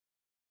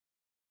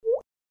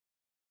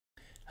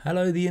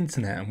Hello the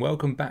internet and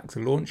welcome back to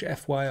Launch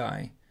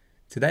FYI.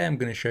 Today I'm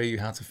going to show you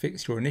how to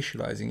fix your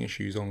initializing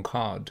issues on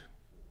card.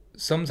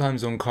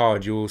 Sometimes on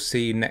card you'll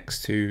see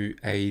next to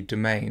a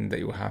domain that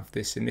you'll have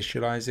this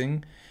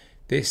initializing.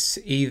 This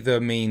either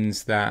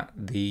means that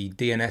the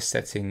DNS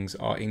settings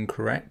are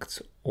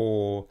incorrect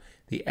or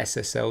the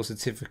SSL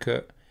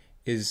certificate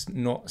is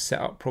not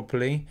set up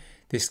properly.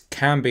 This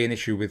can be an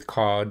issue with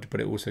card, but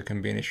it also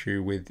can be an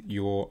issue with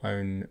your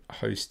own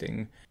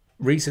hosting.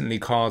 Recently,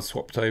 card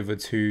swapped over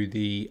to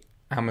the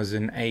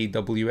Amazon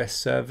AWS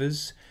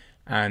servers,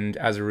 and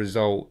as a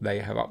result, they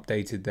have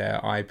updated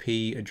their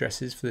IP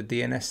addresses for the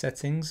DNS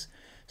settings.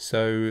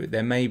 So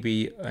there may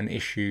be an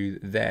issue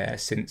there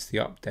since the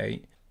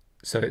update.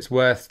 So it's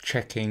worth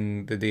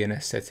checking the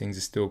DNS settings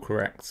are still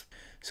correct.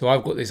 So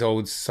I've got this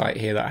old site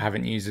here that I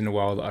haven't used in a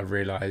while that I've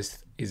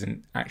realized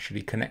isn't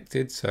actually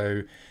connected.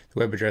 So the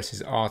web address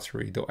is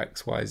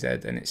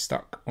artery.xyz and it's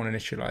stuck on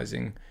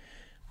initializing.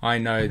 I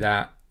know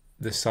that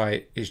the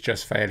site is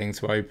just failing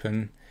to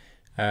open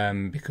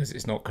because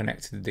it's not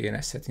connected. The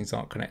DNS settings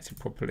aren't connected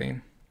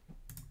properly.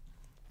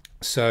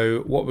 So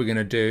what we're going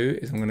to do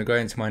is I'm going to go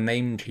into my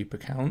Namecheap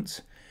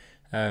account,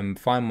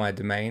 find my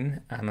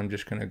domain, and I'm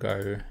just going to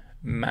go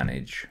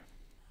manage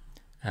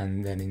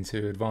and then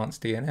into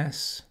advanced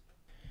DNS.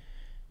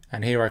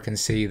 And here I can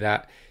see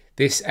that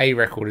this A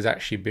record has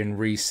actually been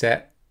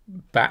reset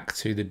back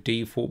to the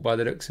default by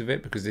the looks of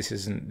it, because this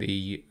isn't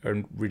the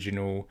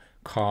original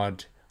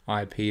card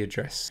IP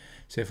address.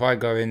 So if I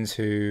go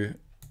into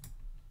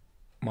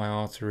my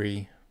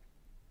Artery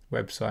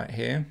website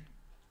here,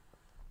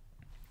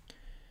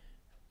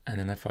 and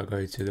then if I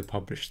go to the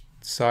published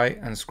site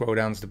and scroll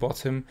down to the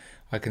bottom,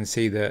 I can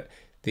see that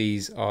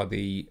these are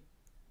the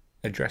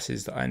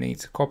addresses that I need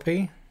to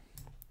copy,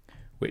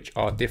 which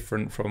are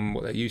different from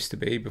what they used to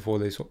be before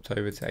they swapped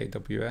over to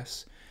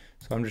AWS.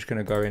 So I'm just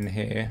going to go in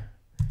here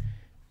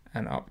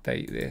and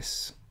update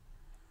this.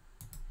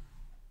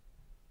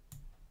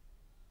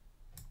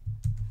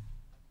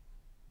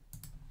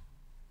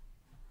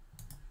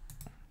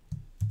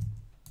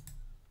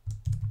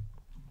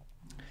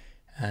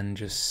 And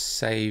just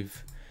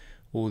save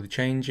all the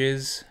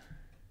changes,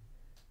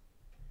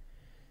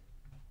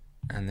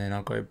 and then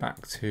I'll go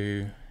back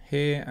to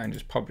here and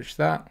just publish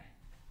that.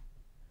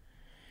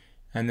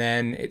 And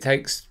then it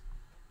takes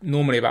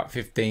normally about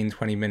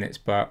 15-20 minutes,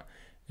 but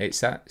it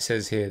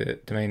says here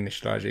that domain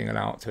initializing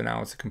allow up to an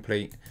hour to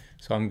complete.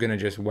 So I'm going to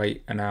just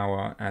wait an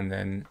hour and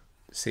then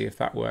see if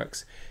that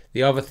works.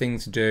 The other thing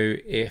to do,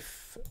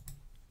 if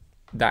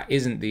that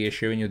isn't the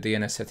issue and your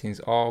DNS settings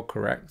are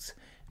correct,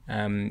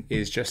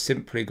 is just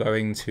simply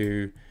going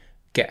to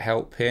get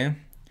help here,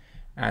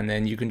 and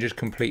then you can just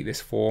complete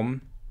this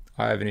form.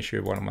 I have an issue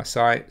with one of my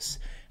sites,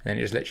 and then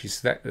it just lets you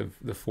select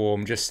the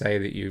form, just say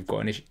that you've got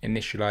an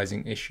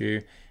initializing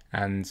issue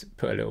and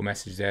put a little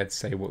message there to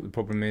say what the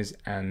problem is.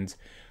 And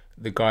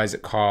the guys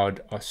at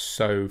Card are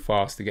so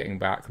fast at getting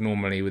back.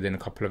 Normally within a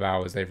couple of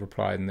hours they've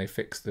replied and they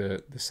fixed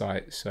the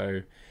site,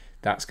 so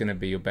that's going to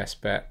be your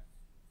best bet.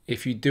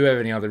 If you do have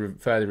any other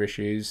further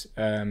issues,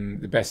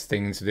 the best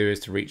thing to do is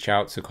to reach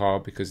out to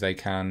Card, because they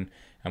can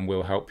and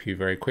will help you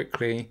very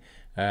quickly.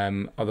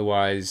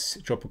 Otherwise,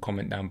 drop a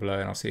comment down below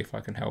and I'll see if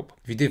I can help.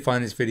 If you did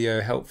find this video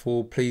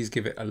helpful, please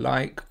give it a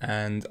like,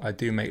 and I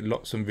do make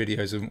lots of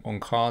videos on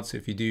Card, so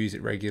if you do use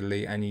it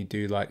regularly and you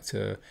do like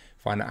to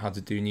find out how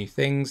to do new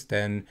things,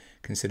 then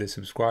consider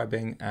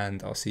subscribing,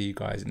 and I'll see you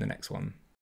guys in the next one.